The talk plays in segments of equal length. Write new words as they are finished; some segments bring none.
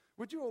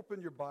Would you open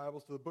your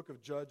Bibles to the book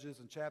of Judges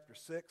in chapter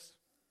 6?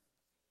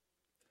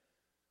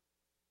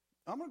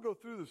 I'm going to go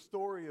through the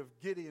story of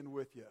Gideon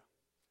with you.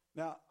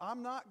 Now,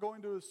 I'm not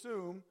going to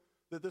assume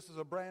that this is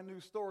a brand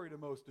new story to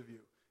most of you.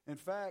 In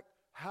fact,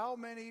 how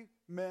many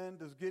men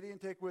does Gideon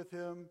take with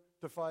him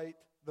to fight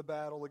the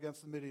battle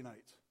against the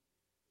Midianites?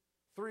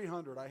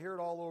 300. I hear it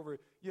all over.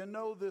 You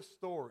know this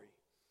story.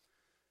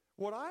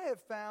 What I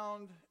have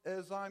found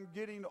as I'm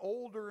getting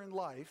older in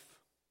life,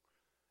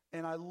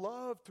 and I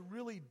love to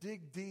really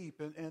dig deep,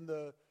 and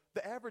the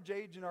average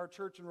age in our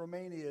church in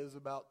Romania is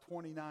about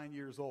 29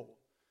 years old.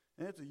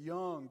 And it's a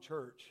young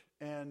church,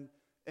 and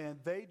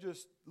they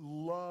just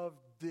love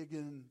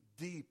digging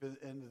deep,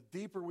 and the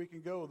deeper we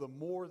can go, the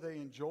more they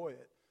enjoy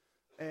it.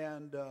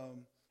 And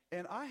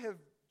I have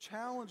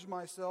challenged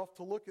myself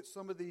to look at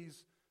some of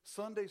these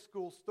Sunday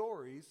school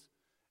stories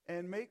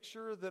and make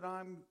sure that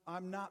I'm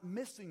not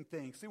missing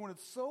things. See, when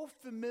it's so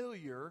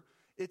familiar,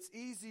 it's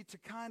easy to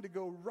kind of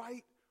go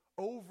right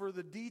over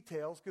the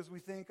details because we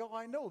think, oh,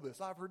 I know this.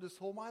 I've heard this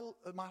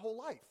my whole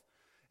life.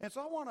 And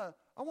so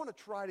I want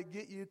to try to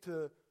get you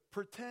to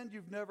pretend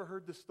you've never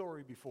heard this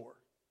story before.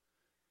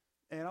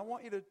 And I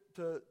want you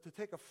to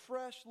take a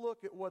fresh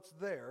look at what's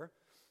there.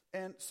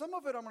 And some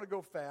of it I'm going to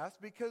go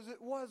fast because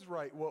it was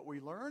right what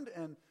we learned.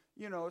 And,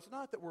 you know, it's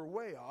not that we're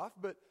way off,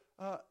 but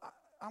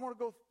I want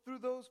to go through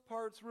those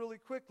parts really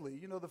quickly.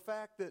 You know, the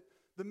fact that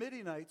the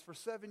Midianites for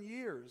 7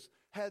 years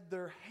had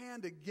their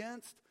hand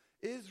against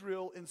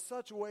Israel in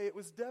such a way it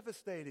was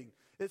devastating.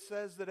 It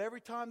says that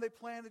every time they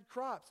planted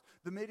crops,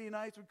 the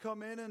Midianites would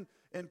come in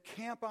and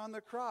camp on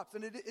their crops.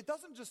 And it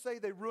doesn't just say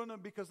they ruined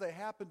them because they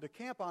happened to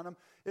camp on them.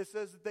 It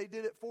says that they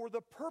did it for the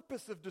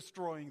purpose of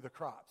destroying the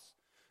crops.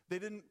 They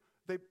didn't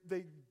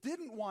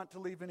want to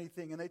leave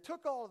anything, and they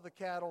took all of the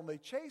cattle, and they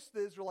chased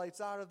the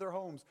Israelites out of their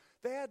homes.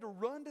 They had to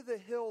run to the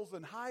hills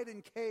and hide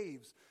in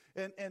caves.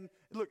 And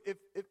look, if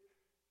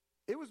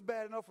it was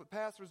bad enough what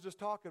Pastor was just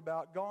talking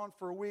about, gone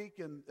for a week,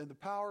 and the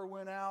power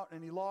went out,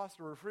 and he lost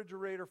a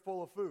refrigerator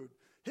full of food.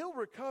 He'll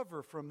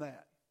recover from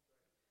that.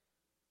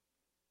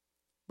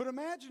 But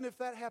imagine if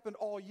that happened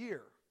all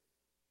year.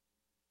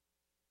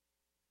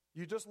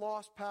 You just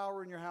lost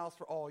power in your house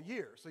for all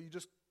year, so you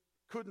just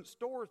couldn't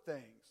store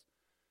things.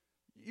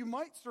 You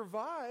might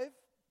survive,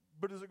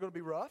 but is it going to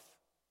be rough?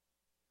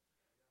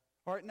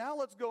 All right, now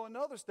let's go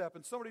another step.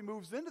 And somebody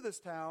moves into this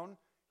town,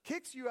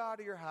 kicks you out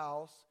of your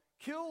house,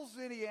 kills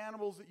any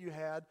animals that you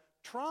had,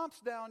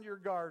 tromps down your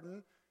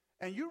garden,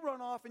 and you run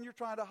off and you're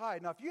trying to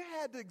hide. Now, if you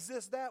had to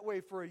exist that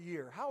way for a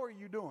year, how are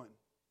you doing?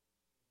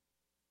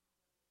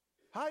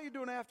 How are you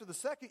doing after the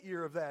second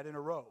year of that in a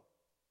row?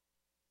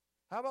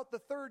 How about the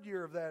third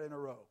year of that in a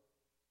row?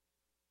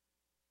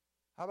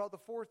 How about the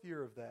fourth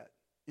year of that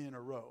in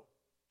a row?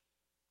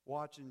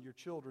 Watching your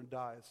children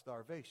die of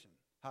starvation.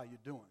 How you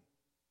doing?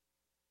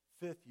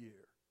 Fifth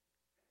year,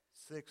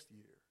 sixth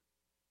year,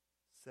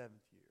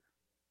 seventh year.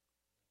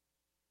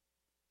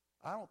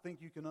 I don't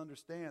think you can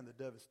understand the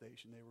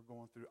devastation they were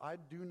going through. I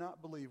do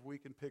not believe we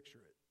can picture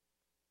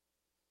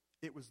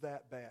it. It was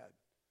that bad.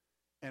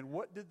 And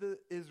what did the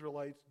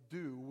Israelites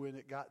do when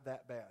it got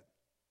that bad?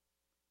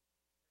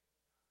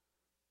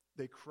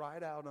 They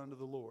cried out unto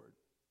the Lord.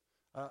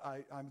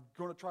 I'm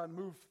going to try and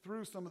move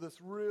through some of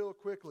this real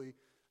quickly.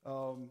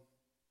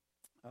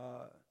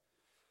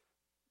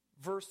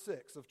 Verse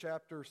 6 of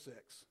chapter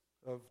 6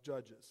 of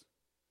Judges.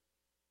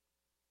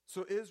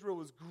 So Israel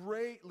was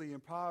greatly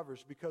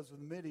impoverished because of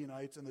the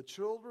Midianites, and the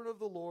children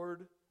of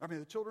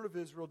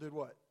Israel did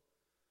what?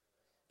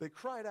 They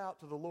cried out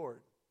to the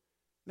Lord.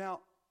 Now,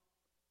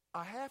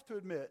 I have to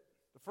admit,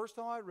 the first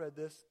time I read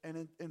this,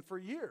 and for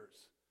years,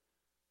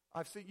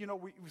 I've seen,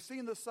 we've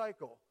seen this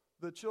cycle.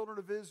 The children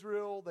of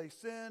Israel, they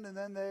sin, and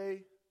then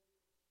they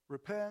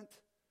repent,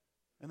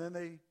 and then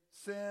they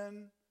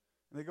sin,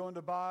 and they go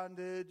into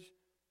bondage,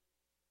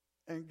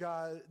 and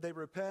they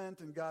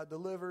repent, and God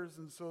delivers,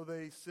 and so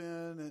they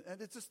sin,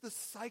 and it's just this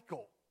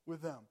cycle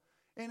with them.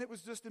 And it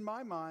was just, in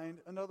my mind,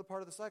 another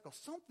part of the cycle.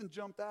 Something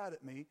jumped out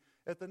at me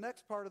at the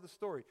next part of the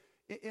story.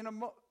 In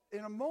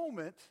a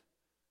moment,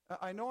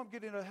 I know I'm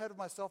getting ahead of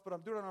myself, but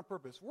I'm doing it on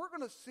purpose. We're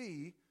going to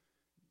see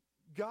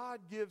God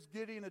gives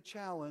Gideon a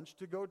challenge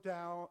to go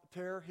down,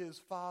 tear his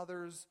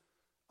father's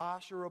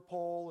Asherah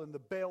pole and the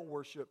Baal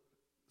worship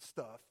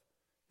stuff.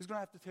 He's going to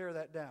have to tear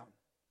that down.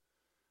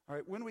 All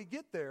right, when we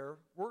get there,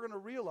 we're going to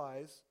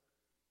realize,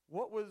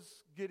 what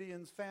was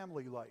Gideon's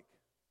family like?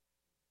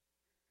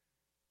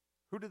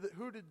 Who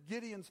did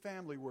Gideon's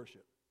family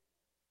worship?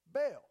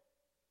 Baal.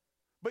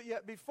 But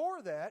yet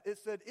before that, it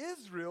said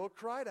Israel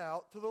cried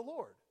out to the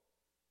Lord.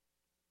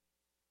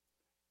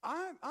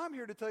 I'm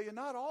here to tell you,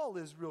 not all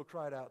Israel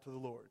cried out to the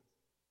Lord.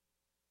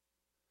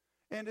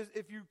 And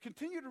if you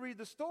continue to read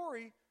the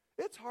story,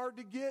 it's hard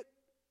to get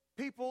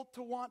people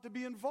to want to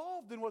be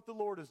involved in what the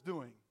Lord is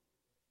doing.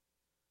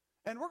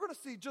 And we're going to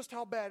see just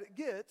how bad it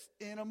gets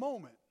in a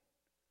moment.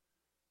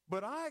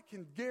 But I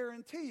can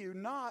guarantee you,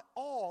 not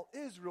all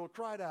Israel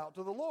cried out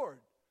to the Lord.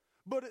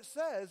 But it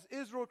says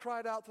Israel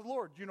cried out to the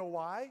Lord. Do you know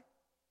why?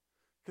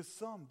 Because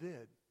some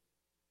did.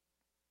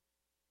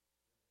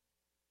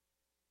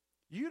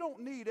 You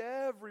don't need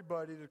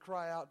everybody to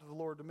cry out to the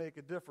Lord to make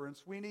a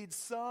difference. We need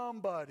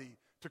somebody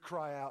to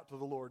cry out to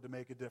the Lord to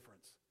make a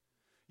difference.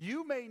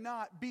 You may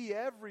not be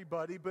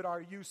everybody, but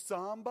are you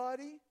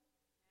somebody?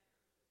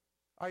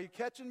 Are you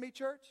catching me,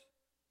 church?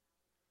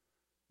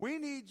 We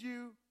need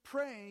you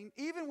praying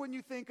even when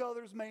you think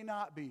others may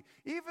not be.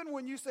 Even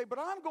when you say, but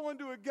I'm going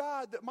to a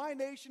God that my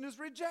nation is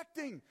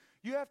rejecting.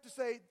 You have to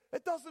say,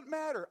 it doesn't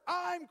matter.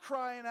 I'm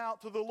crying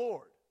out to the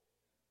Lord.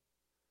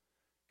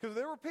 Because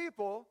there were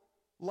people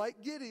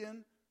like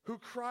Gideon who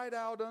cried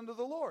out unto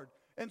the Lord.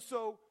 And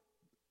so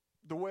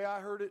the way I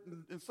heard it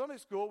in Sunday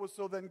school was,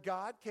 so then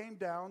God came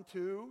down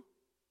to,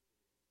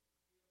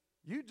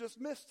 you just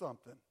missed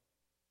something.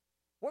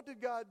 What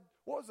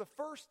was the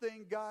first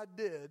thing God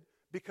did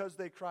because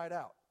they cried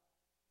out?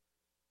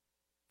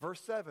 Verse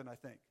 7, I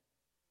think.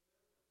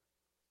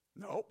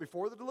 No,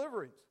 before the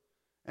deliverings.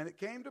 And it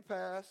came to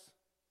pass,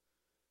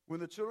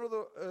 when the children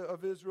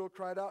of Israel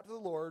cried out to the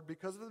Lord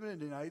because of the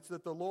Midianites,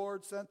 that the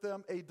Lord sent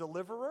them a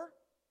deliverer,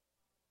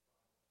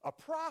 a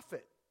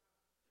prophet.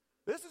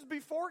 This is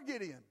before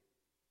Gideon.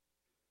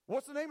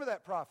 What's the name of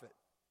that prophet?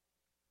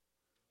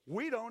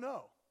 We don't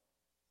know.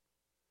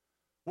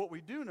 What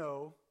we do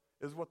know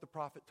is what the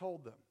prophet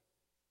told them.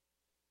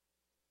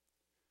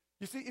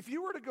 You see, if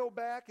you were to go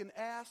back and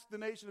ask the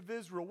nation of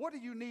Israel, what do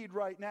you need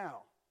right now?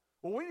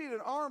 Well, we need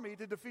an army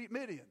to defeat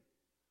Midian.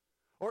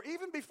 Or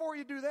even before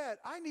you do that,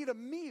 I need a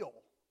meal.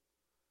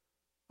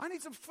 I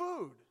need some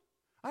food.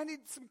 I need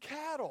some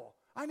cattle.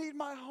 I need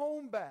my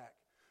home back.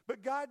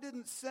 But God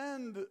didn't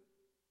send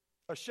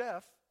a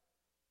chef.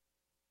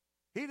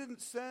 He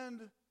didn't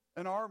send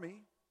an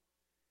army.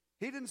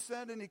 He didn't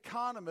send an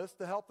economist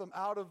to help them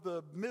out of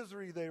the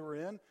misery they were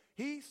in.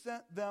 He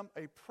sent them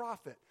a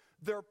prophet.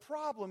 Their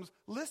problems,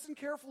 listen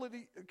carefully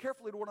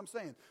to what I'm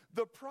saying.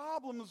 The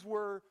problems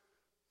were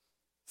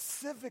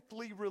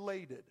civically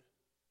related.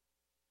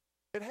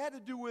 It had to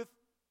do with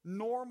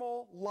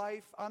normal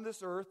life on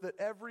this earth that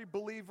every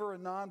believer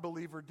and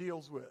non-believer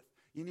deals with.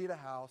 You need a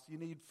house, you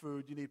need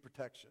food, you need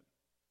protection.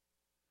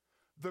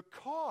 The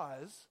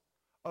cause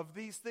of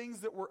these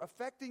things that were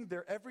affecting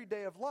their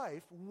everyday of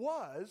life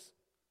was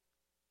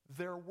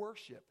their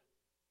worship.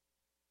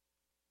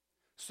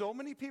 So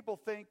many people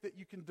think that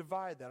you can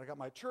divide that. I got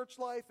my church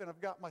life and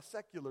I've got my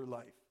secular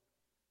life.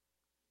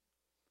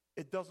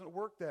 It doesn't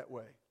work that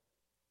way.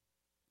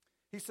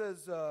 He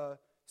says,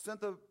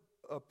 sent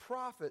a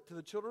prophet to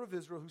the children of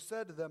Israel who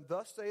said to them,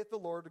 thus saith the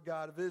Lord, the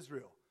God of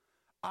Israel,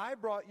 I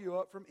brought you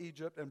up from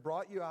Egypt and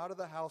brought you out of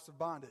the house of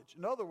bondage.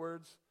 In other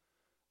words,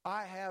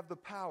 I have the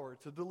power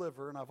to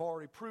deliver, and I've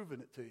already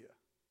proven it to you.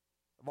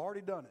 I've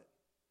already done it.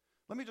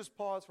 Let me just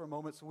pause for a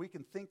moment so we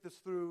can think this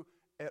through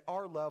at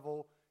our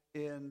level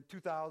in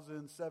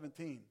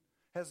 2017.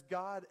 Has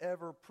God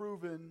ever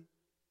proven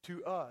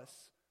to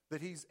us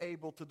that he's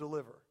able to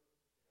deliver?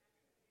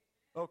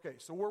 Okay,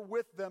 so we're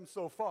with them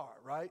so far,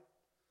 right?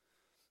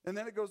 And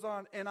then it goes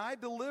on, and I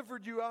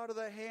delivered you out of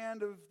the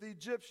hand of the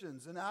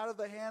Egyptians and out of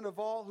the hand of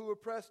all who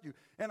oppressed you.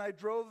 And I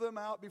drove them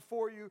out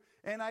before you,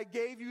 and I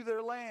gave you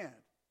their land.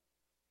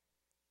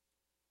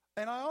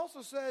 And I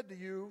also said to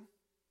you,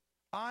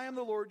 I am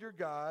the Lord your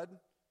God.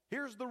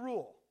 Here's the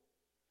rule.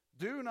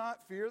 Do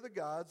not fear the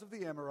gods of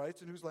the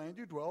Amorites in whose land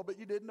you dwell, but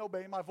you didn't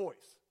obey my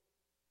voice.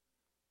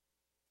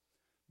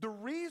 The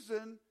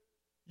reason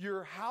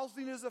your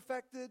housing is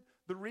affected,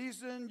 the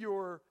reason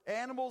your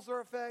animals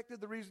are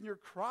affected, the reason your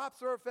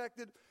crops are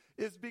affected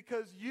is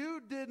because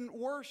you didn't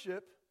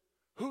worship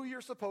who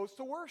you're supposed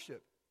to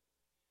worship.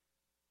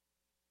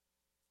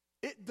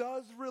 It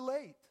does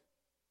relate.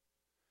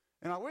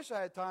 And I wish I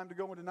had time to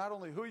go into not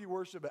only who you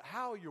worship, but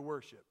how you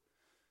worship.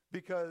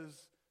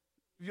 Because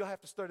you'll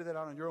have to study that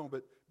out on your own.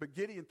 But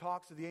Gideon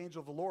talks to the angel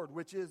of the Lord,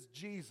 which is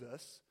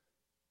Jesus,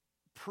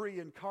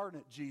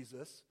 pre-incarnate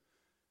Jesus.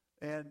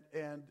 And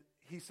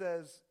he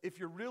says, if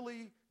you're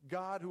really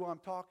God who I'm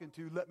talking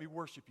to, let me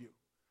worship you.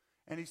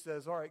 And he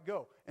says, all right,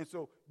 go. And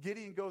so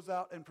Gideon goes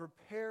out and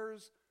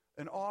prepares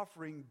an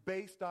offering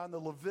based on the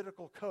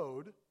Levitical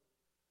code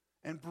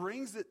and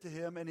brings it to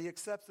him, and he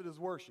accepts it as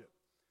worship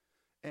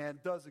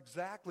and does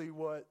exactly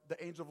what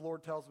the angel of the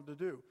Lord tells him to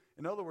do.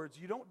 In other words,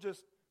 you don't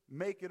just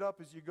make it up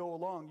as you go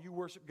along. You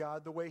worship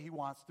God the way he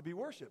wants to be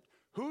worshiped.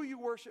 Who you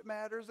worship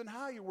matters and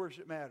how you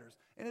worship matters.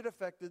 And it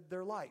affected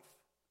their life.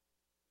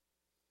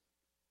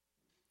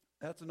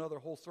 That's another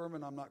whole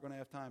sermon I'm not going to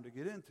have time to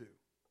get into.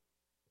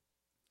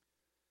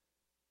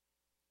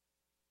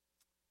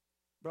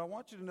 But I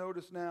want you to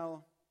notice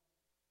now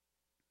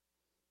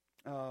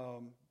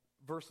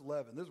verse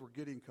 11. This is where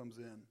Gideon comes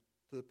in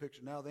to the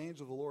picture. Now the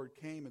angel of the Lord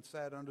came and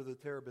sat under the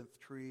terebinth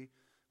tree,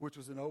 which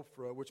was in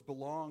Ophrah, which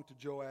belonged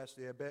to Joash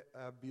the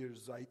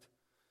Abiezrite,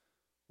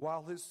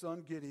 while his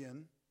son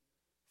Gideon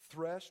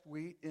threshed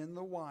wheat in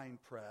the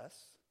winepress.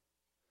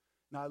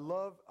 Now I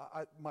love,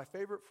 my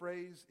favorite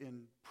phrase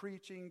in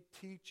preaching,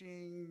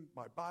 teaching,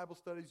 my Bible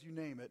studies, you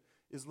name it,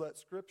 is let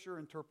Scripture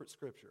interpret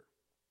Scripture.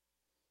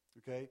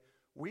 Okay?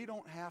 We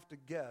don't have to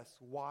guess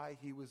why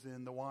he was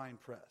in the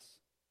winepress.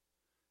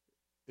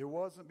 It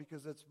wasn't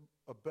because it's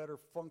a better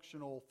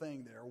functional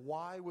thing there.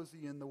 Why was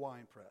he in the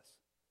winepress?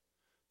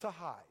 to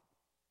hide.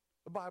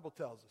 The Bible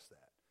tells us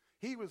that.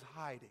 He was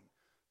hiding.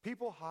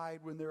 People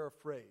hide when they're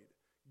afraid.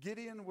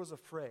 Gideon was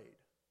afraid.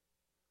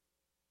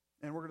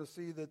 And we're going to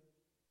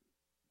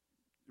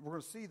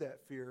see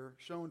that fear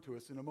shown to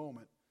us in a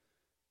moment.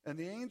 And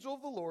the angel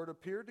of the Lord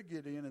appeared to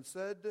Gideon and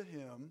said to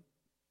him,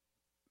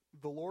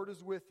 "The Lord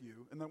is with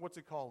you." And then what's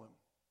he call him?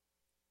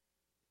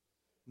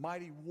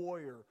 Mighty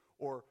warrior,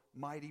 or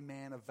mighty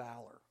man of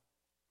valor.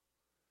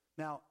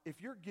 Now,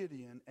 if you're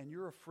Gideon and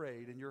you're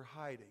afraid and you're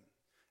hiding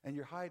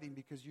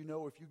because you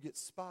know if you get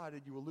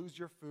spotted, you will lose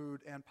your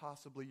food and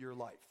possibly your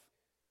life.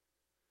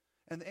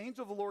 And the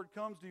angel of the Lord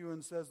comes to you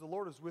and says, "The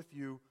Lord is with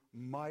you,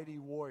 mighty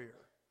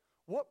warrior."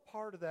 What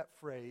part of that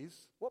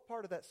phrase, what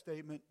part of that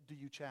statement do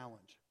you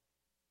challenge?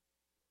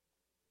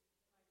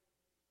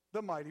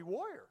 The mighty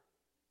warrior.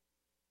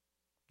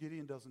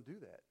 Gideon doesn't do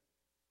that.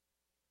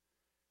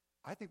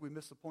 I think we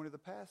miss the point of the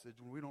passage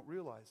when we don't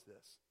realize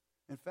this.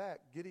 In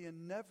fact,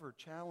 Gideon never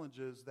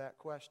challenges that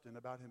question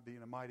about him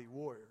being a mighty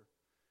warrior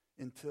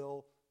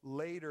until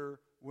later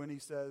when he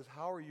says,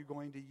 "How are you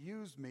going to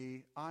use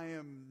me? I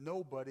am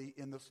nobody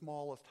in the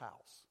smallest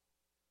house."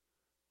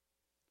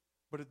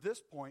 But at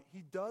this point,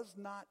 he does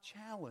not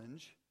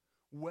challenge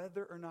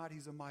whether or not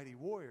he's a mighty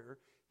warrior.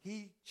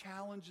 He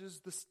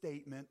challenges the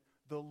statement,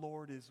 "The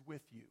Lord is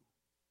with you."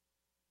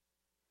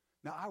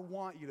 Now, I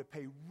want you to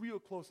pay real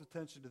close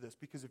attention to this,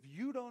 because if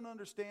you don't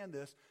understand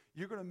this,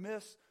 you're going to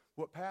miss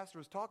what Pastor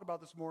was talking about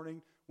this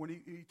morning when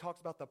he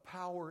talks about the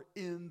power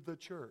in the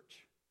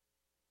church.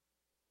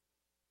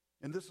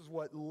 And this is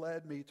what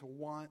led me to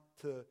want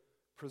to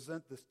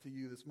present this to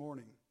you this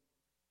morning.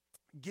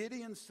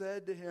 Gideon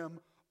said to him,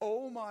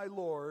 "O my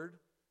Lord,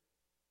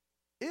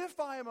 if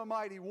I am a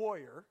mighty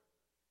warrior,"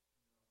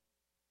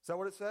 is that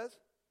what it says?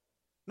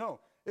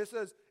 No, it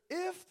says,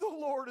 "If the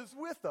Lord is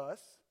with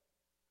us."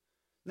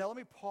 Now let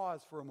me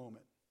pause for a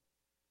moment.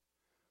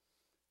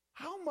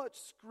 How much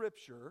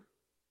scripture,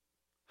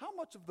 how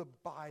much of the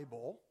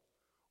Bible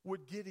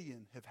would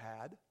Gideon have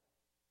had?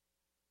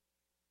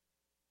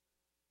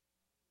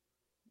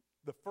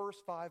 The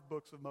first 5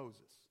 books of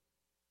Moses.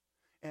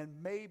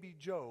 And maybe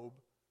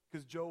Job,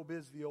 because Job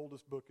is the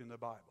oldest book in the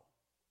Bible.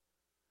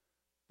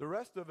 The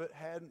rest of it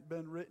hadn't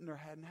been written or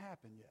hadn't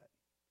happened yet.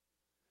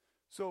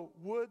 So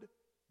would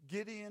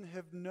Gideon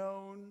have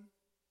known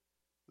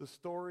the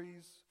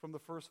stories from the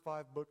first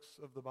 5 books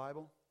of the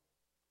Bible?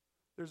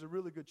 There's a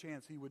really good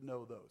chance he would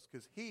know those,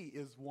 because he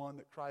is one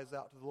that cries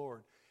out to the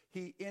Lord.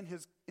 He, in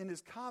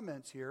his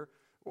comments here,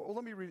 well,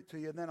 let me read it to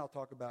you and then I'll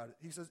talk about it.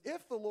 He says,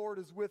 "If the Lord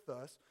is with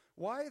us,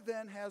 why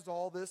then has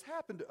all this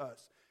happened to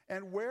us?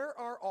 And where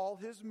are all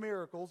his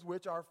miracles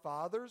which our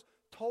fathers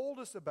told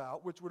us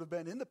about," which would have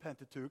been in the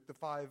Pentateuch, the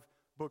 5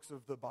 books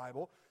of the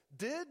Bible.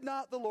 "Did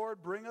not the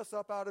Lord bring us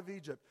up out of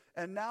Egypt?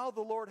 And now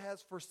the Lord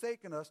has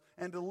forsaken us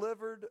and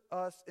delivered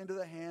us into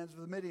the hands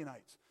of the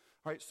Midianites."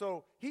 All right,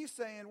 so he's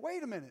saying,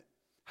 wait a minute.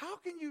 How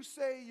can you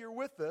say you're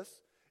with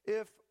us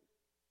if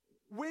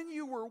when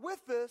you were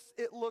with us,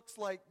 it looks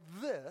like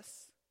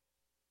this,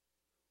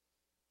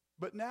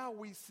 but now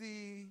we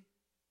see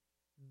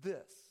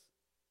this?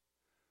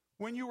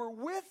 When you were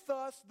with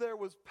us, there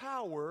was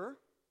power.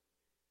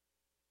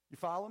 You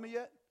follow me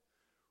yet?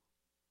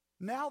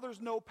 Now there's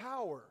no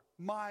power.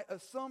 My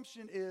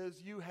assumption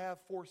is you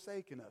have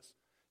forsaken us.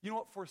 You know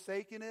what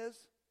forsaken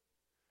is?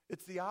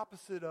 It's the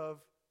opposite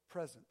of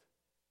present.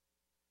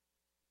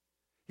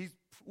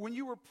 When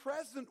you were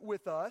present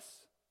with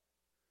us,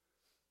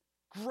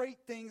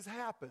 great things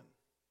happen.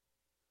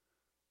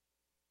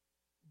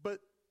 But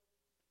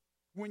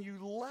when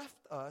you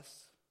left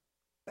us,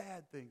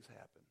 bad things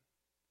happen.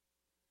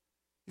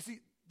 You see,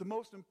 the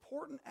most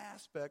important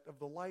aspect of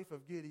the life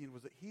of Gideon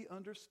was that he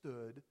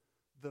understood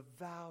the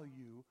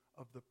value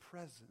of the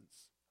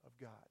presence of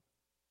God.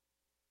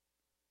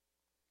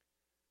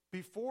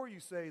 Before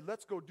you say,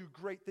 "Let's go do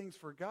great things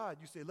for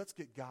God," you say, "Let's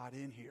get God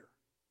in here."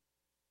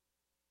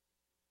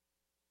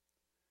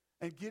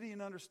 And Gideon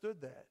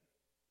understood that.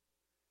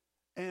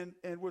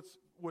 And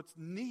what's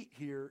neat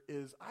here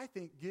is I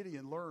think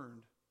Gideon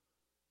learned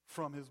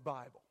from his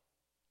Bible.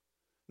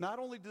 Not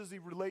only does he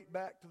relate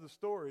back to the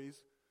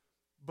stories,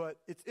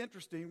 but it's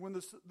interesting when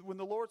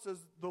the Lord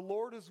says, "The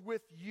Lord is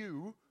with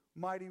you,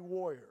 mighty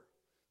warrior."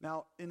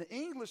 Now, in the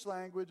English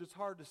language, it's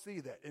hard to see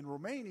that. In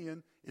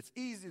Romanian, it's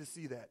easy to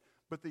see that.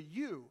 But the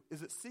 "you,"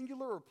 is it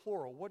singular or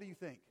plural? What do you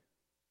think?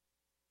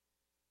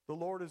 The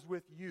Lord is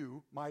with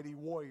you, mighty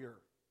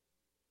warrior.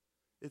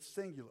 It's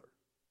singular.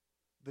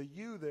 The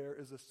 "you" there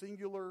is a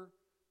singular,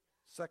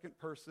 second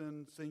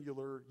person,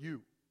 singular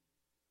 "you."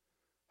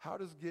 How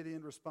does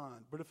Gideon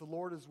respond? "But if the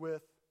Lord is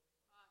with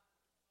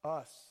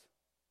us."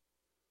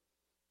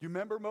 Do you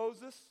remember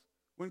Moses?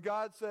 When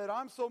God said,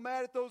 "I'm so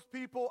mad at those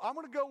people, I'm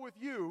going to go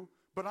with you,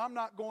 but I'm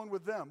not going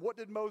with them." What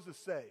did Moses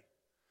say?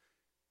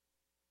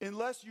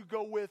 "Unless you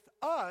go with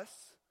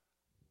us,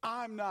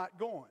 I'm not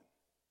going."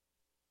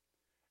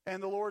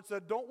 And the Lord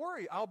said, "Don't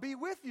worry, I'll be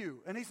with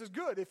you." And he says,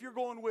 "Good, if you're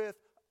going with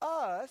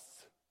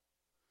us."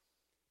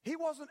 He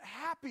wasn't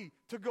happy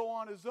to go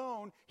on his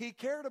own. He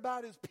cared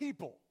about his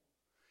people.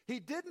 He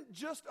didn't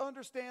just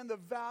understand the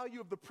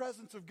value of the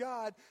presence of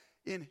God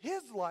in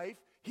his life,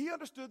 he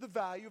understood the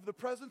value of the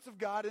presence of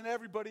God in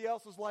everybody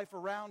else's life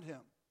around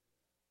him.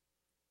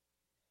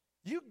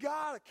 You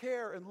got to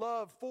care and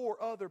love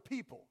for other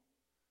people.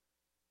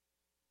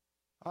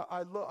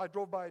 I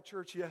drove by a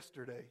church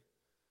yesterday,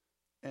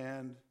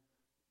 and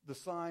the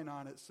sign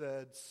on it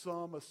said,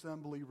 "Some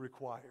assembly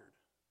required."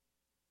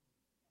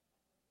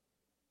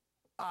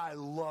 I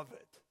love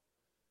it.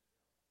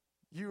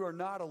 You are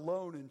not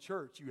alone in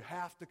church. You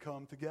have to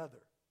come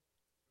together.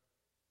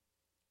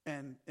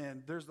 And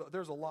there's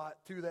a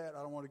lot to that.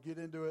 I don't want to get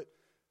into it.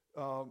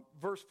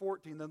 Verse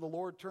 14, then the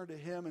Lord turned to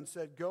him and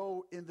said,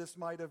 "Go in this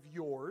might of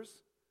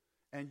yours,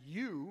 and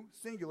you,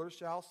 singular,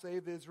 shall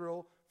save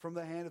Israel from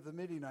the hand of the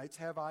Midianites.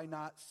 Have I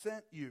not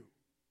sent you?"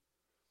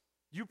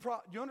 You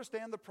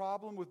understand the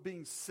problem with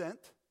being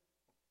sent?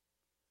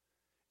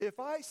 If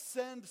I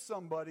send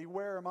somebody,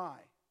 where am I?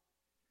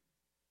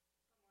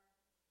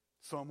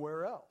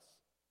 Somewhere else.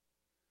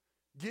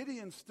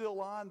 Gideon's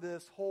still on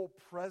this whole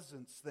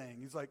presence thing.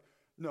 He's like,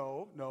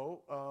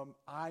 no,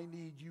 I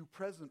need you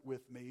present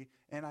with me,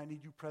 and I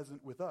need you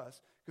present with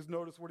us. Because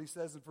notice what he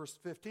says in verse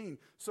 15.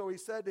 So he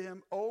said to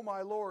him, "Oh,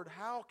 my Lord,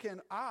 how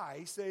can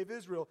I save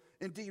Israel?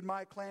 Indeed,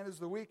 my clan is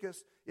the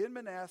weakest in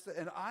Manasseh,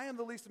 and I am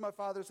the least in my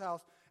father's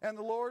house." And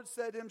the Lord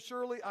said to him,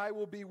 "Surely I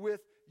will be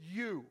with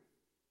you,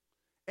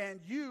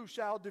 and you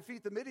shall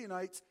defeat the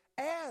Midianites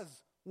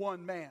as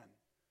one man."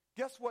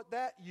 Guess what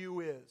that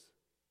 "you" is?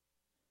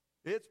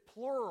 It's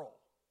plural.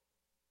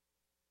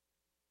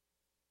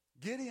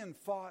 Gideon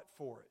fought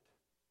for it.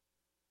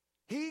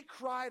 He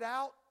cried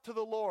out to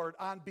the Lord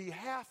on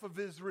behalf of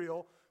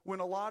Israel when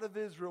a lot of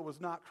Israel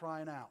was not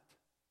crying out.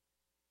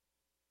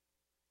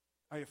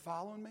 Are you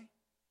following me?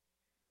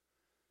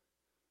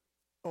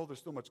 Oh,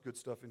 there's so much good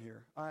stuff in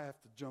here. I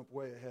have to jump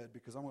way ahead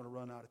because I'm going to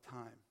run out of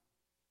time.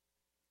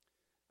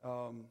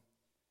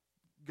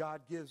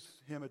 God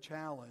gives him a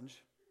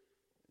challenge.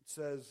 It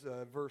says,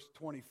 verse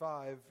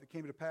 25, it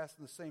came to pass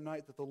in the same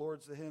night that the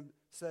Lord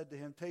said to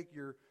him, "Take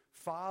your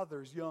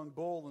father's young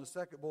bull and the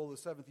second bull of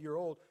the 7th year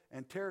old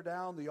and tear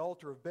down the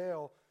altar of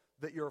Baal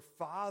that your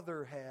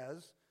father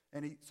has."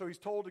 And so he's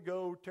told to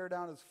go tear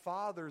down his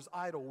father's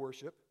idol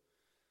worship.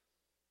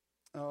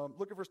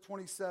 Look at verse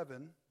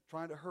 27,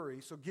 trying to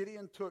hurry. So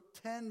Gideon took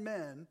 10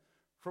 men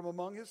from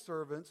among his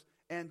servants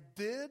and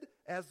did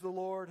as the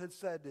Lord had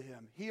said to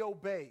him. He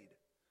obeyed.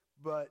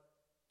 But,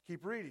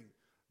 keep reading.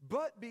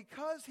 But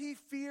because he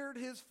feared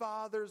his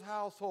father's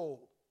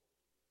household.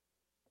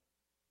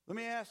 Let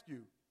me ask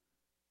you,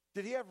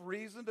 did he have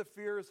reason to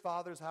fear his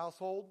father's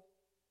household?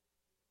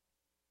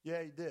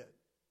 Yeah, he did.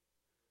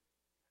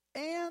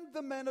 And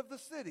the men of the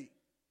city.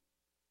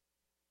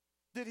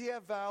 Did he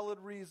have valid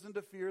reason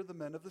to fear the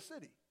men of the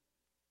city?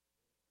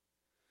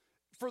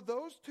 For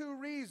those two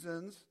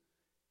reasons,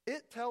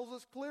 it tells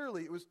us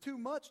clearly it was too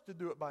much to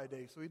do it by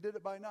day, so he did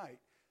it by night.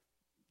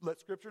 Let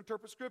Scripture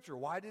interpret Scripture.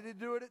 Why did he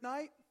do it at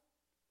night?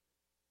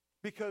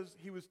 Because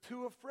he was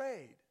too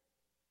afraid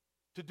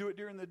to do it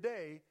during the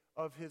day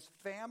of his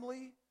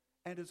family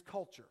and his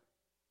culture.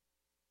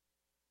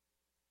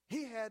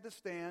 He had to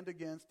stand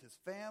against his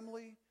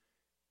family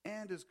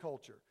and his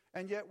culture.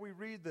 And yet we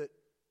read that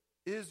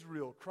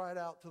Israel cried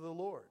out to the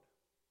Lord.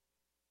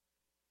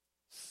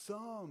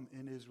 Some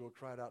in Israel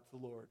cried out to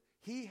the Lord.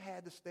 He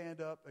had to stand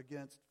up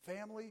against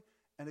family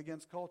and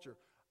against culture.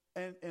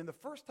 And the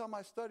first time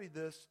I studied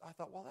this, I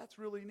thought, well, that's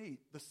really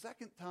neat. The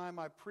second time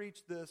I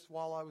preached this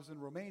while I was in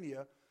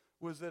Romania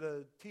was at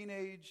a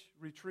teenage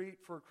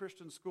retreat for a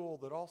Christian school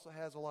that also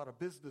has a lot of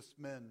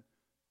businessmen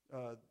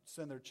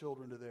send their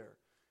children to there.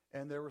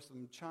 And there were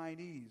some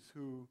Chinese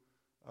who,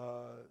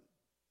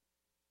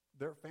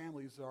 their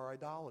families are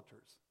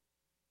idolaters.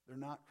 They're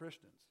not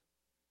Christians.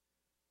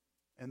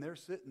 And they're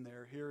sitting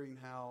there hearing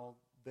how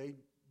they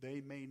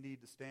may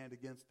need to stand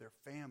against their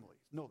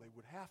families. No, they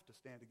would have to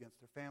stand against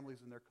their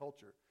families and their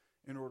culture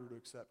in order to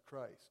accept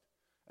Christ.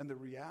 And the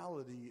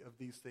reality of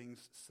these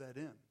things set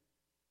in.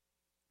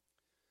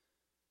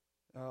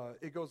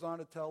 It goes on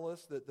to tell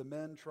us that the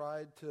men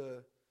tried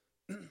to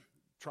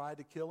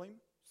kill him,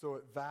 so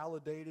it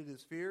validated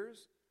his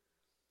fears.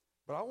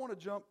 But I want to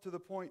jump to the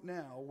point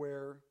now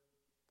where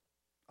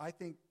I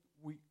think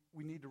we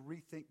need to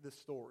rethink this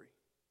story.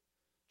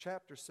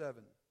 Chapter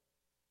 7.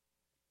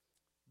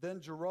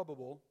 Then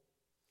Jerubbaal,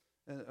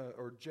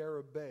 or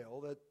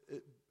Jerubbaal,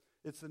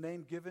 it's the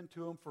name given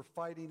to him for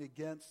fighting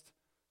against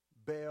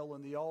Baal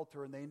and the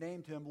altar, and they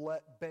named him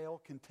Let Baal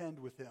Contend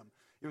with Him.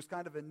 It was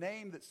kind of a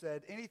name that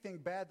said anything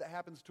bad that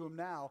happens to him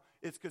now,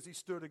 it's because he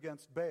stood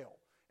against Baal.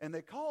 And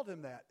they called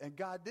him that, and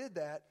God did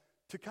that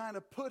to kind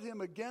of put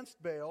him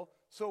against Baal,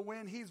 so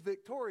when he's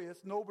victorious,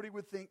 nobody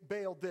would think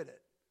Baal did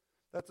it.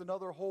 That's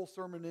another whole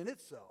sermon in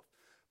itself.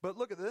 But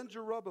look at then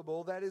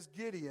Jerubbaal, that is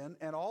Gideon,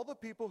 and all the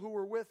people who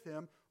were with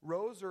him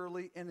rose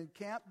early and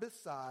encamped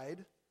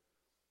beside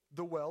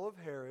the well of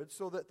Harod,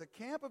 so that the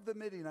camp of the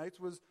Midianites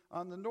was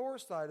on the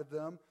north side of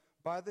them,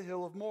 by the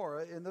hill of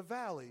Moreh in the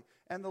valley.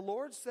 And the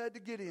Lord said to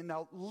Gideon,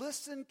 now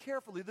listen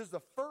carefully. This is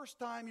the first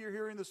time you're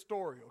hearing the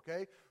story,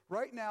 okay?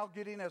 Right now,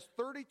 Gideon has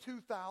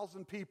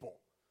 32,000 people.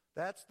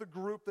 That's the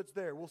group that's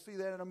there. We'll see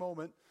that in a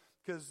moment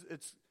because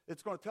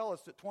it's going to tell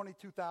us that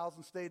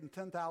 22,000 stayed and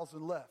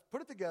 10,000 left.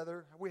 Put it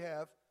together, we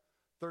have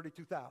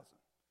 32,000.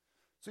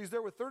 So he's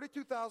there with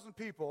 32,000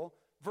 people.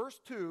 Verse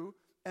 2,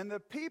 and the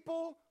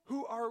people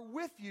who are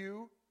with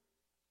you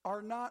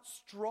are not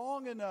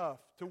strong enough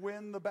to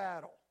win the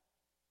battle.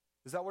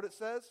 Is that what it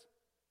says?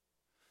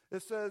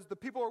 It says, the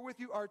people who are with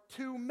you are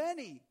too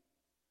many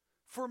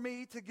for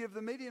me to give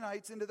the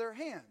Midianites into their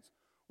hands.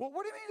 Well,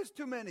 what do you mean it's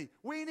too many?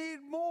 We need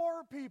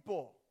more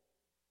people.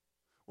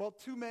 Well,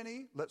 too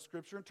many, let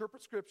Scripture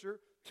interpret Scripture,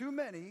 too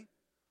many,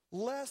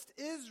 lest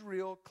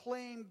Israel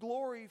claim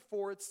glory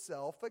for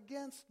itself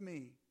against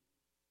me.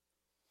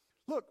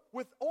 Look,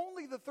 with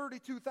only the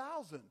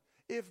 32,000,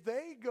 if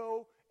they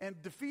go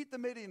and defeat the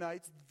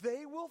Midianites,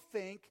 they will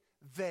think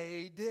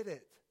they did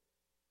it.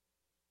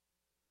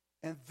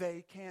 And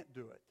they can't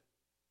do it.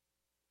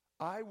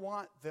 I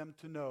want them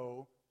to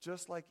know,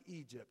 just like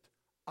Egypt,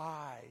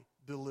 I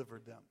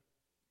delivered them.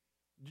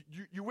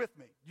 You with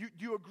me?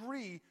 You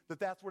agree that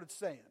that's what it's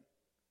saying?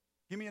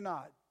 Give me a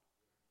nod.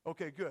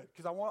 Okay, good,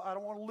 because I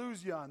don't want to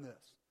lose you on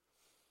this.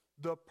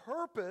 The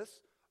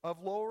purpose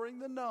of lowering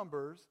the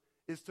numbers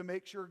is to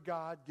make sure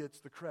God gets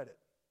the credit.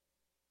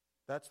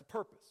 That's the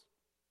purpose.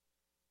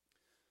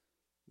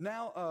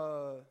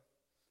 Now,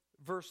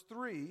 verse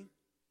 3,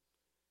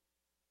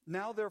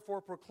 now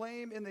therefore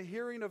proclaim in the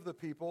hearing of the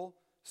people,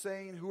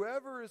 saying,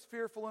 whoever is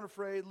fearful and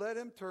afraid, let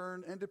him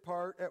turn and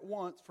depart at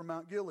once from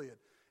Mount Gilead.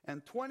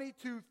 And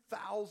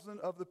 22,000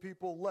 of the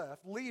people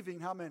left, leaving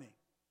how many?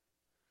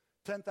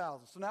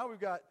 10,000. So now we've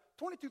got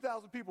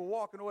 22,000 people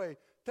walking away,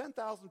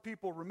 10,000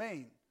 people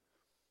remain.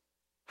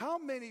 How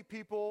many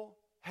people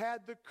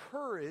had the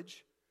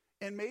courage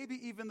and maybe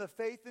even the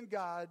faith in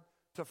God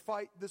to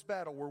fight this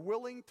battle, were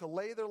willing to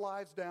lay their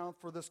lives down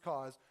for this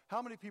cause?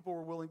 How many people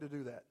were willing to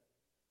do that?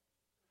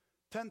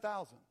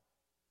 10,000.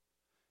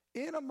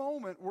 In a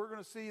moment, we're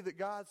going to see that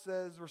God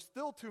says we're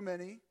still too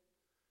many,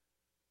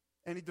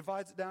 and he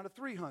divides it down to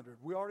 300.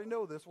 We already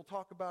know this. We'll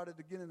talk about it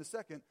again in a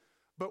second.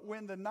 But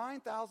when the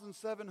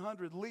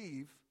 9,700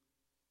 leave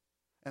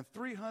and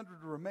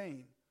 300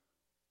 remain,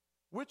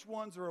 which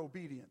ones are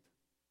obedient?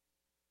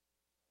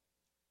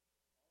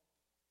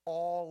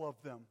 All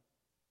of them.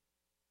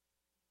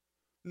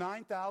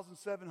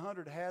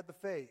 9,700 had the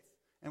faith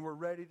and were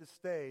ready to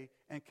stay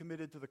and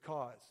committed to the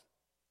cause.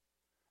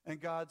 And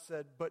God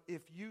said, but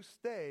if you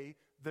stay,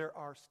 there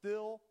are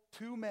still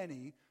too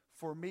many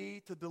for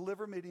me to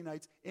deliver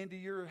Midianites into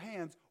your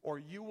hands, or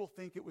you will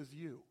think it was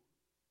you.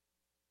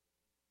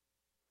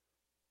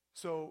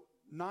 So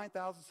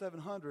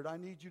 9,700, I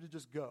need you to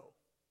just go.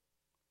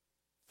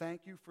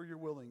 Thank you for your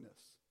willingness.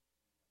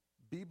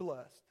 Be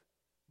blessed.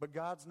 But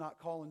God's not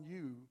calling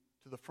you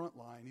to the front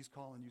line. He's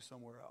calling you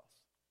somewhere else.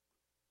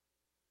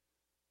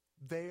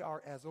 They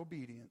are as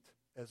obedient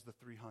as the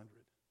 300.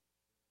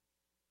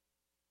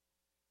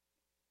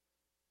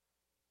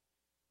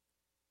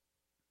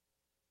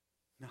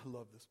 Now, I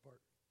love this part.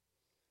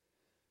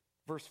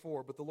 Verse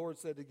 4, but the Lord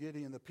said to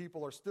Gideon, the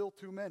people are still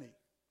too many.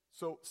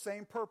 So,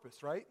 same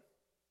purpose, right?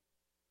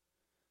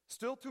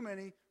 Still too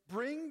many.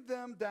 Bring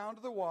them down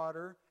to the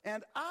water,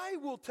 and I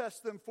will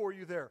test them for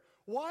you there.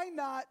 Why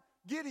not,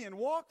 Gideon,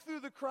 walk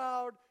through the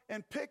crowd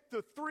and pick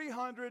the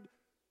 300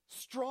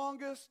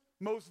 strongest,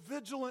 most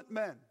vigilant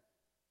men?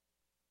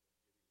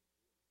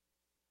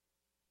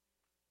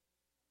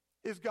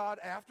 Is God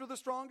after the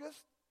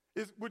strongest?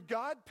 Would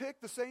God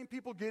pick the same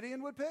people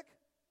Gideon would pick?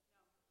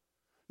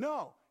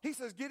 No. He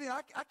says, Gideon,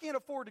 I can't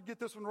afford to get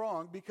this one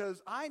wrong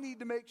because I need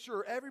to make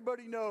sure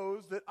everybody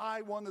knows that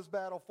I won this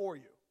battle for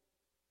you.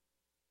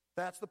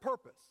 That's the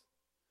purpose.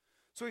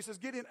 So he says,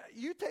 Gideon,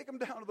 you take them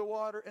down to the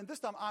water, and this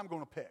time I'm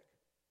going to pick.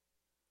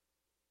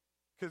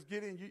 Because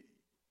Gideon,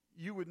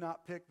 you would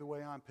not pick the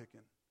way I'm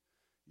picking.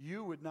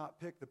 You would not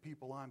pick the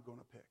people I'm going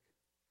to pick.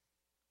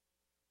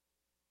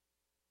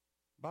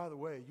 By the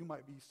way, you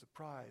might be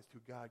surprised who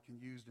God can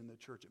use in the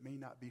church. It may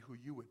not be who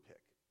you would pick.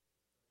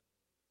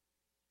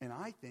 And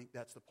I think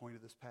that's the point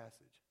of this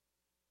passage.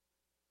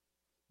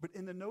 But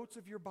in the notes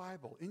of your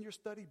Bible, in your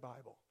study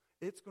Bible,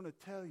 it's going to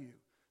tell you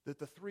that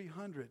the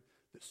 300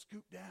 that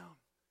scooped down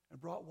and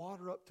brought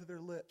water up to their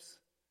lips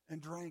and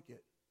drank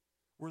it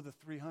were the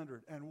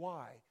 300. And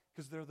why?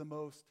 Because they're the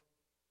most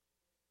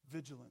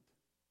vigilant,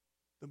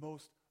 the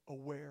most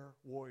aware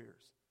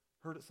warriors.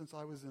 Heard it since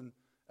I was in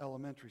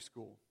elementary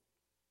school.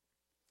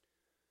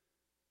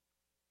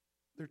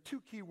 There are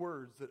two key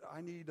words that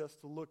I need us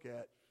to look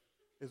at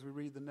as we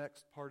read the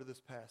next part of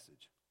this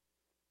passage.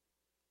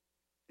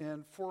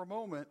 And for a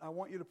moment, I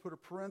want you to put a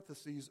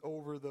parenthesis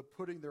over the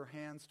putting their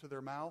hands to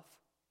their mouth.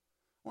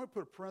 I want to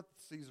put a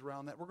parenthesis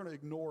around that. We're going to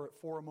ignore it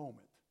for a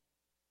moment.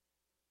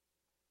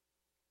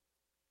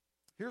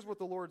 Here's what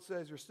the Lord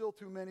says. You're still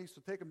too many,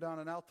 so take them down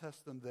and I'll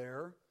test them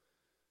there.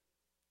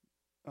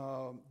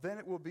 Then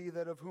it will be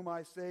that of whom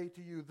I say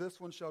to you, this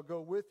one shall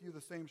go with you,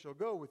 the same shall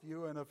go with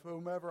you. And of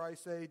whomever I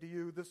say to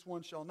you, this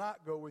one shall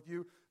not go with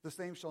you, the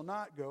same shall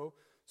not go.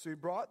 So he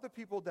brought the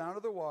people down to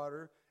the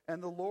water,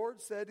 and the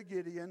Lord said to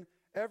Gideon,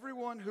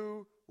 everyone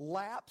who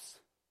laps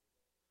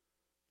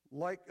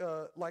like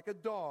a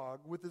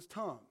dog with his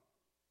tongue.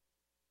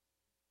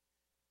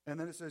 And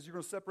then it says you're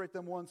going to separate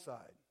them one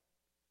side.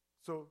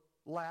 So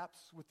laps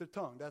with the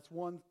tongue. That's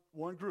one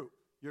group.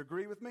 You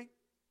agree with me?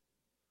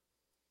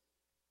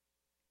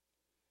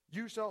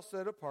 You shall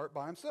set apart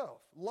by himself.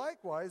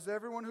 Likewise,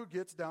 everyone who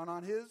gets down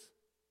on his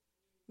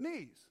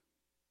knees.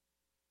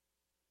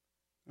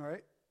 All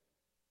right?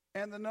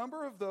 And the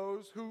number of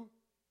those who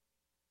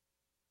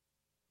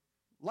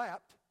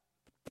lapped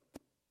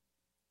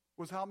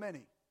was how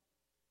many?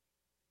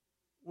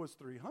 Was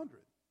 300.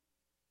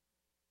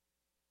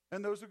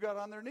 And those who got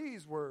on their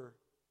knees were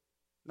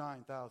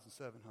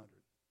 9,700.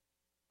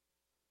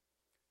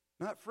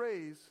 That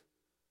phrase,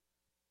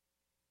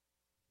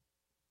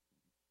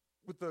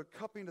 with the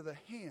cupping of the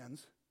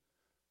hands,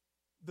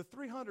 the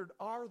 300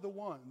 are the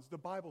ones, the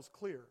Bible's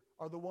clear,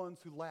 are the ones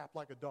who lap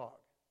like a dog.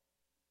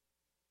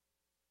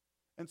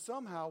 And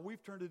somehow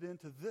we've turned it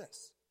into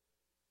this.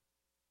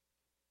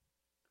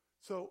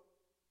 So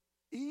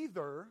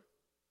either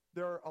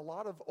there are a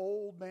lot of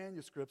old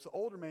manuscripts, the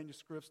older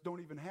manuscripts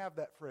don't even have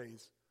that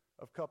phrase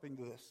of cupping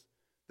this,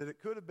 that it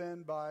could have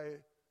been by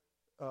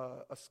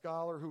a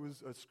scholar who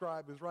was a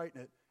scribe who was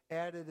writing it,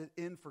 added it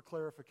in for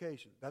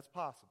clarification. That's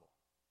possible.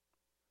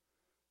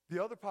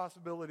 The other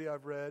possibility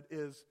I've read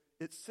is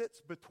it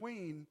sits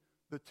between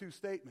the two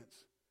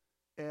statements,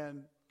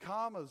 and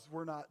commas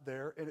were not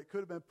there, and it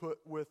could have been put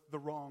with the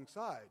wrong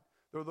side.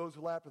 There are those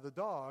who lap with the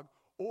dog,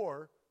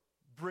 or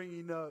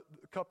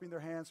cupping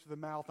their hands to the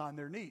mouth on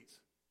their knees.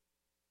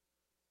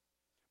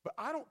 But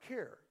I don't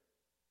care.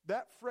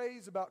 That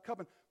phrase about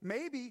cupping,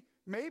 maybe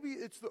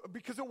it's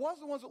because it was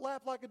the ones that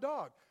laughed like a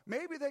dog.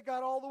 Maybe they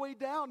got all the way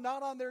down,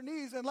 not on their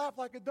knees, and laughed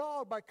like a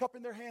dog by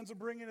cupping their hands and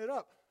bringing it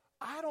up.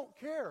 I don't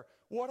care.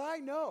 What I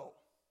know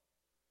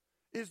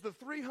is the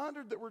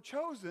 300 that were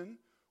chosen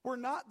were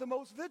not the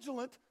most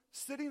vigilant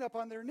sitting up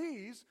on their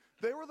knees.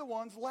 They were the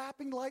ones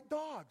lapping like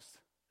dogs.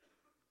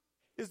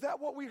 Is that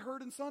what we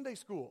heard in Sunday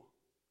school?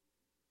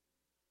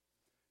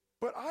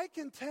 But I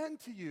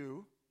contend to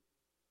you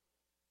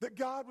that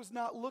God was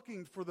not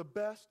looking for the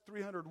best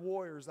 300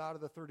 warriors out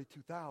of the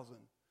 32,000.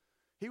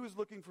 He was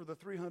looking for the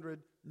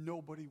 300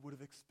 nobody would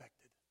have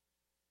expected.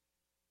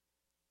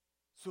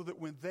 So that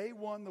when they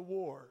won the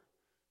war,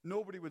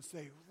 nobody would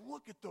say,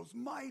 look at those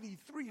mighty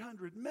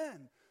 300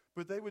 men.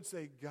 But they would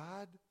say,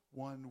 God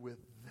won with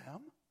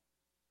them?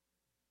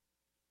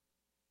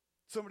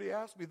 Somebody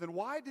asked me, then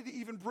why did he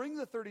even bring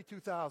the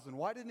 32,000?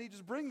 Why didn't he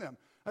just bring them?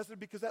 I said,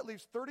 because that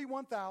leaves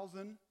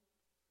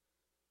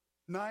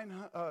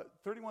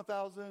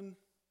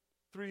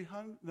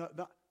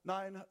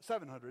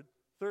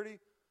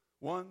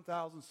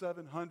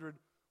 31,700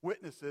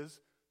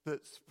 witnesses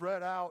that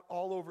spread out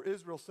all over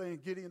Israel saying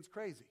Gideon's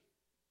crazy.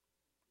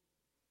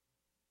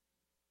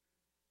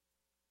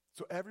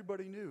 So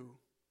everybody knew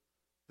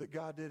that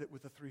God did it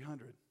with the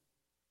 300.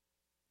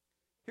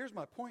 Here's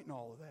my point in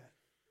all of that.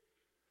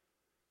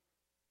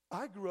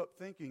 I grew up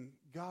thinking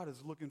God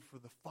is looking for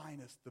the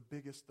finest, the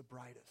biggest, the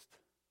brightest.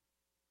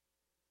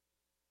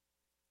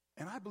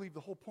 And I believe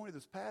the whole point of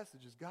this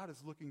passage is God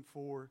is looking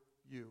for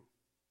you.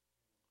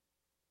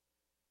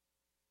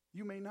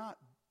 You may not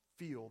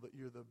feel that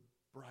you're the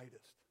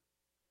brightest.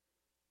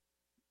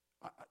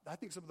 I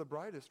think some of the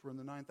brightest were in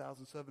the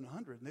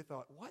 9,700, and they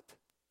thought, what?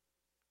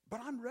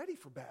 But I'm ready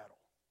for battle.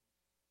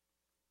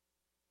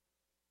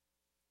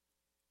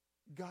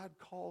 God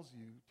calls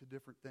you to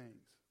different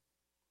things.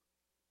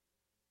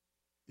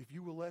 If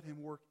you will let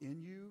him work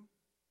in you,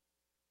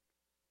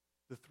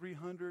 the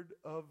 300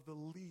 of the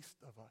least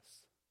of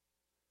us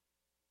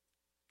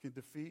can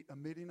defeat a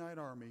Midianite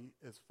army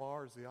as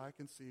far as the eye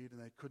can see,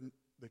 and they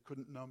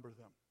couldn't number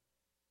them.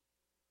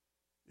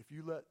 If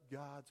you let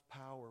God's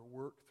power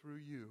work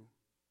through you,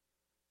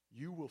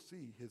 you will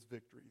see his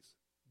victories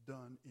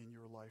done in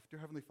your life. Dear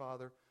Heavenly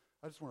Father,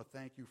 I just want to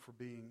thank you for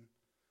being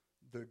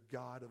the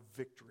God of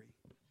victory.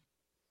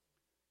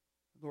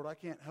 Lord, I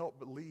can't help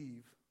but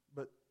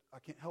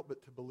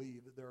to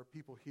believe that there are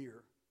people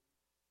here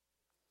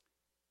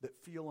that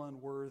feel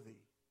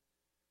unworthy.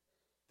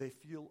 They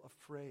feel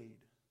afraid.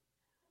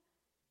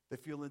 They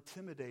feel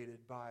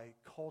intimidated by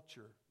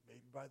culture,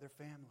 maybe by their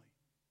family.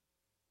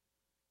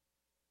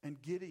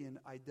 And Gideon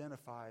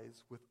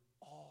identifies with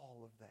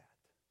all of that,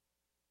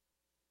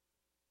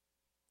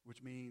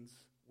 which means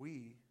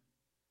we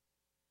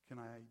can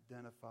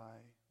identify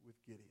with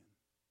Gideon.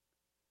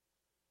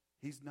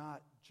 He's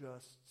not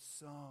just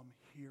some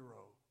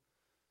hero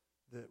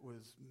that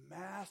was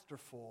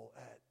masterful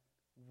at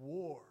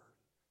war,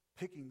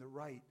 picking the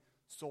right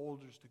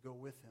soldiers to go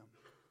with him.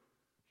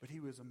 But he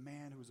was a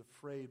man who was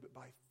afraid, but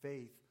by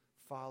faith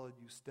followed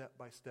you step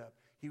by step.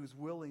 He was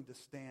willing to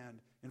stand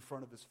in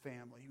front of his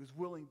family. He was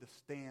willing to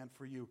stand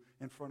for you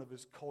in front of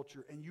his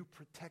culture, and you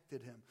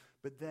protected him.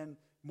 But then,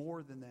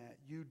 more than that,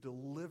 you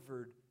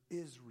delivered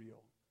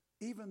Israel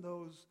even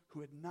those who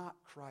had not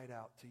cried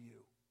out to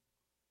you.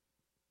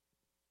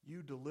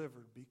 You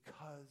delivered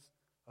because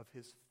of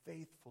his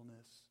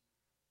faithfulness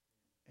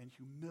and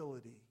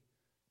humility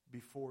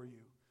before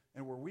you.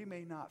 And where we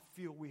may not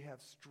feel we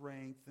have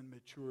strength and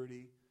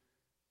maturity,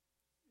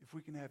 if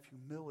we can have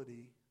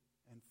humility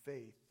and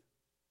faith,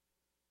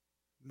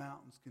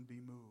 mountains can be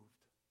moved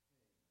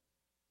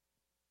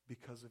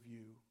because of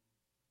you.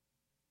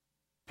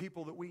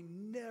 People that we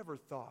never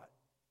thought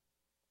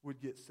would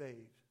get saved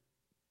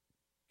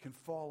can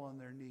fall on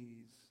their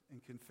knees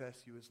and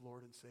confess you as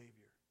Lord and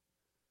Savior.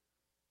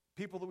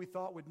 People that we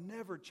thought would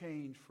never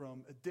change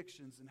from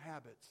addictions and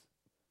habits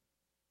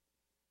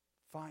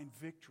find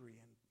victory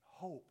and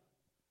hope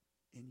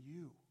in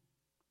you.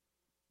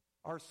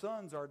 Our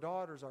sons, our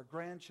daughters, our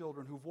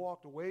grandchildren who've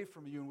walked away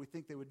from you and we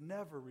think they would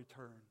never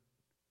return.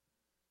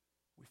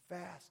 We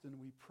fast and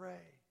we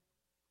pray.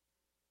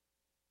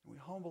 And we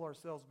humble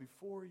ourselves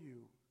before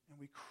you and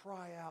we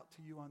cry out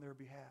to you on their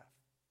behalf.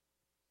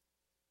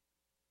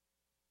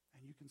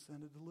 And you can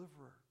send a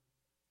deliverer.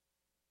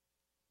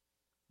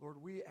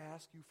 Lord, we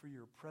ask you for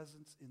your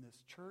presence in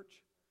this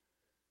church.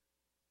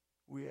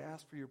 We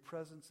ask for your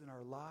presence in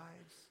our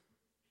lives.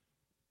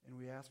 And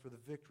we ask for the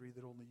victory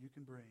that only you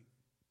can bring.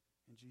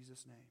 In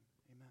Jesus' name,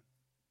 amen.